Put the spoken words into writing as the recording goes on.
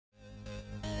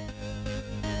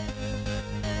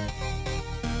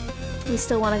We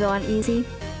still want to go on easy?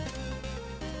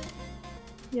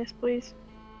 Yes, please.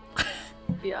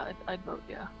 Yeah, I'd vote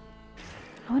yeah.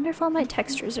 I wonder if all my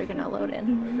textures are gonna load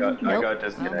in. I Nope. got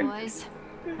disconnected. boys,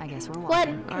 I guess we're What?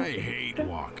 walking. I hate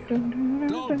walking.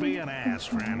 Don't be an ass,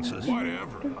 Francis.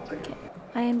 Whatever. Okay.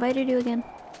 I invited you again.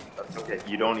 That's okay.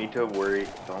 You don't need to worry.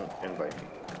 Don't invite me.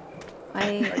 I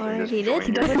can already just did. join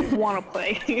He doesn't want to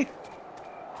play.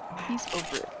 He's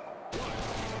over it.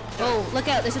 Oh, look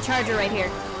out, there's a charger right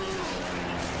here.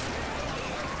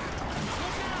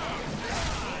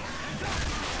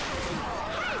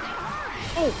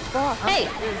 Oh, fuck. Hey!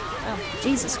 Oh.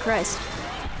 Jesus Christ.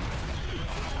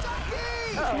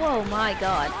 Whoa, my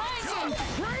god.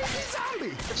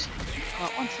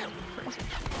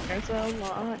 There's a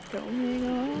lot going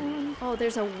on. Oh,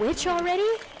 there's a witch already?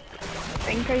 I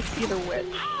think I see the witch.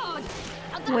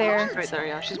 Where? Right there,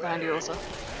 yeah. She's behind you, Elsa.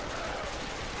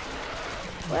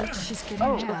 What? She's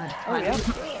getting mad. Oh, yeah.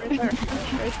 Right there.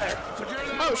 Right there.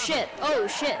 Oh shit, oh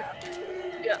shit.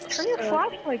 Yeah. Turn your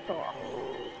flashlight off.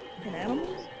 Fucking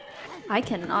animals. I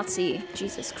cannot see.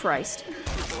 Jesus Christ.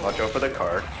 Watch out for the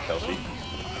car, Kelsey.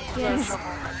 Yes.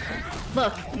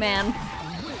 Look, man.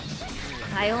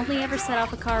 I only ever set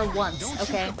off a car once,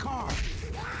 okay? It'd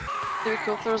be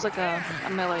cool if there was like a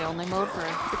melee only mode where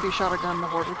if you shot a gun, the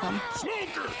horde would come.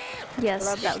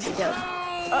 Yes, that would be dope.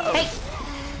 Uh-oh. Hey!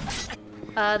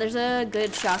 There's a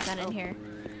good shotgun in here.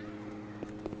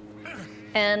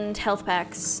 And health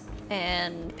packs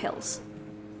and pills.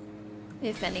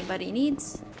 If anybody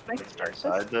needs. Next start.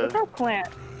 Outside the- What's our plan?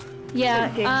 Yeah,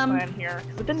 Game plan here.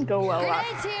 'Cause it didn't go well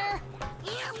last Grenades here!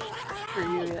 For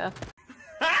you, yeah.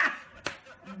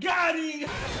 Got him!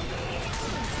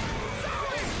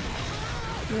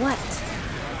 What?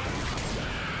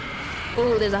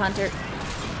 Oh, there's a hunter.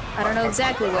 I don't know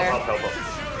exactly where. Help.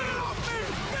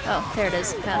 Oh, there it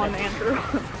is. Found on it. Andrew.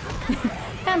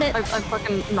 Found it. I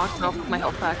fucking knocked it off with my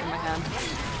health pack in my hand.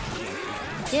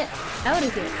 Get out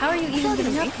of here. How are you even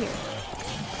getting up here?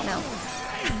 No.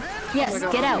 Yes, Oh my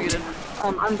God, get I'm out. muted.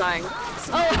 I'm dying.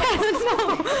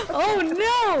 Oh no! Oh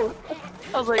no!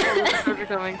 I was like, oh, there's a charger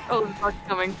coming. Oh, there's a charger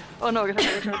coming. Oh no, I got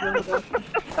a charger.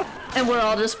 And we're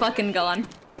all just fucking gone.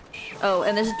 Oh,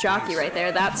 and there's a jockey right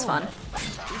there. That's fun.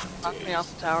 Knocked me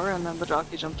off the tower and then the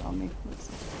jockey jumped on me. It's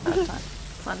bad time.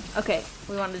 Fun. Okay,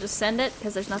 we want to just send it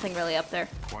because there's nothing really up there.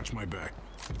 Watch my back.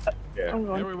 Yeah. I'm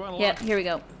going. Everyone, Yeah, here we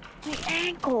go. My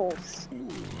ankles.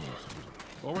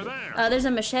 over there. There's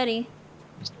a machete.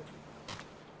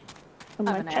 A I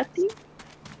have an machete?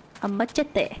 A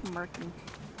machete. Merkin.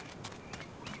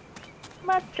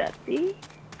 Machete.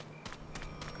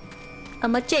 A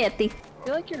machete. I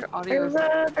feel like your audio is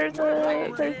Ever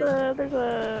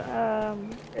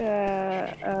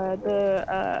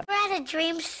had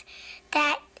dreams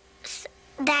that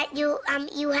you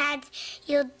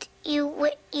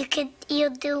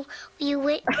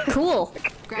would Cool.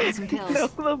 Grab some pills.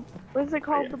 No, what's it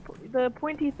called? The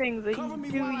pointy things that you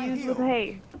do use with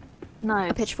hay.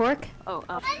 nice. Pitchfork. Oh,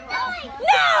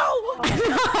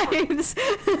 Knives.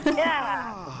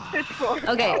 Yeah. Pitchfork.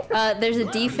 Okay, there's a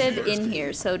defib in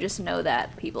here, so just know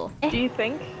that, people. Do you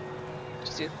think?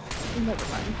 just you. Never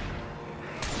mind.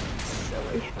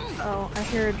 Silly. Oh, I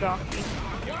hear a jockey.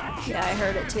 Yeah, I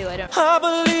heard it too. I don't. I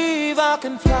believe I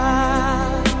can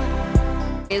fly.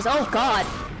 Oh God.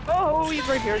 Oh, he's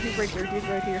right here. He's right here. He's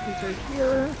right here. He's right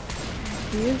here.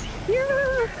 He is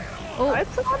here. Oh,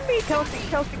 It's on me, Kelsey.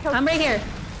 Kelsey. I'm right here.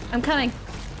 I'm coming.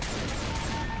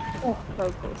 Oh, that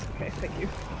was close. Okay, thank you.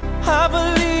 I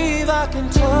believe I can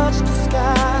touch the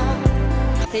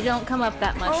sky. They don't come up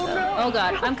that much Oh, though. no. Oh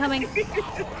God, I'm coming.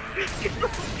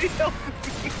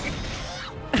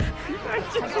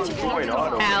 What's going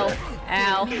on over Ow. there?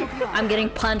 Ow. I'm getting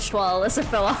punched while Alyssa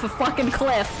fell off a fucking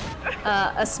cliff.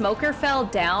 A smoker fell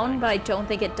down, but I don't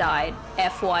think it died.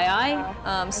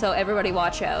 FYI. So everybody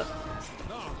watch out.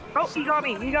 Oh, he got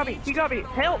me. He got me. He got me.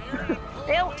 Help.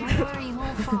 Help. Don't worry, you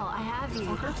won't fall. I have you.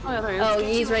 Oh yeah, there he is. Oh,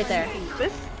 he's right there.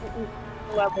 This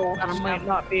level might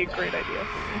not be a great idea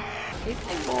for me.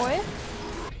 Hey, boy.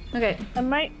 Okay.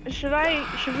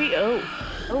 Should we, oh.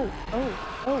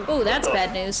 Oh, that's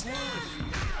bad news.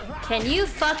 Can you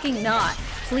fucking not,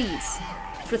 please?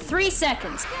 For 3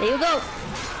 seconds. There you go.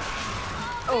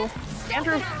 Oh,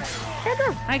 Andrew.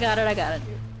 I got it.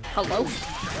 Hello?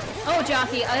 Oh,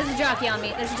 jockey. There's a jockey on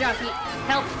me. There's a jockey.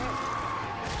 Help.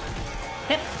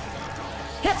 Hip.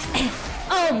 Hip.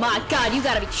 Oh my God, you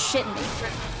gotta be shitting me.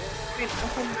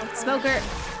 Smoker.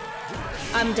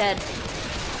 I'm dead.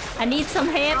 I need some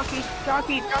hand.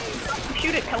 Jockey.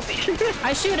 Shoot it, Kelsey. Shoot it.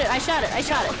 I shoot it. I shot it. I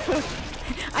shot it.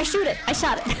 I shoot it. I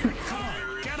shot it.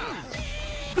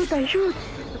 Shoot.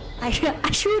 I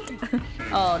shoot!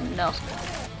 Oh no.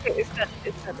 It's dead.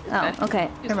 It's dead. It's dead. Oh, okay.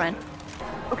 Never mind.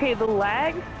 Okay, the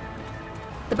lag.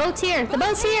 The boat's here! The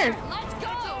boat's here!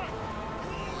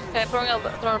 Okay, throwing a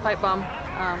pipe bomb.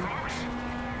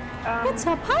 It's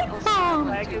a pipe bomb!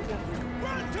 Lag isn't.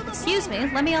 Excuse me,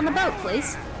 let me on the boat,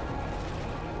 please.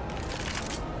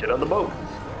 Get on the boat.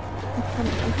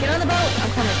 Get on the boat!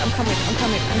 I'm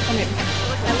coming.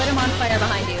 I lit him on fire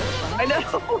behind you. I know.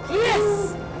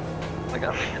 Yes! I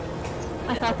got it.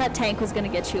 I thought that tank was gonna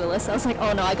get you, Alyssa. I was like,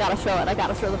 oh no, I gotta throw it. I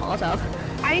gotta throw the Molotov.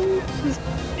 I was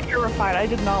terrified. I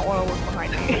did not want to look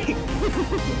behind me.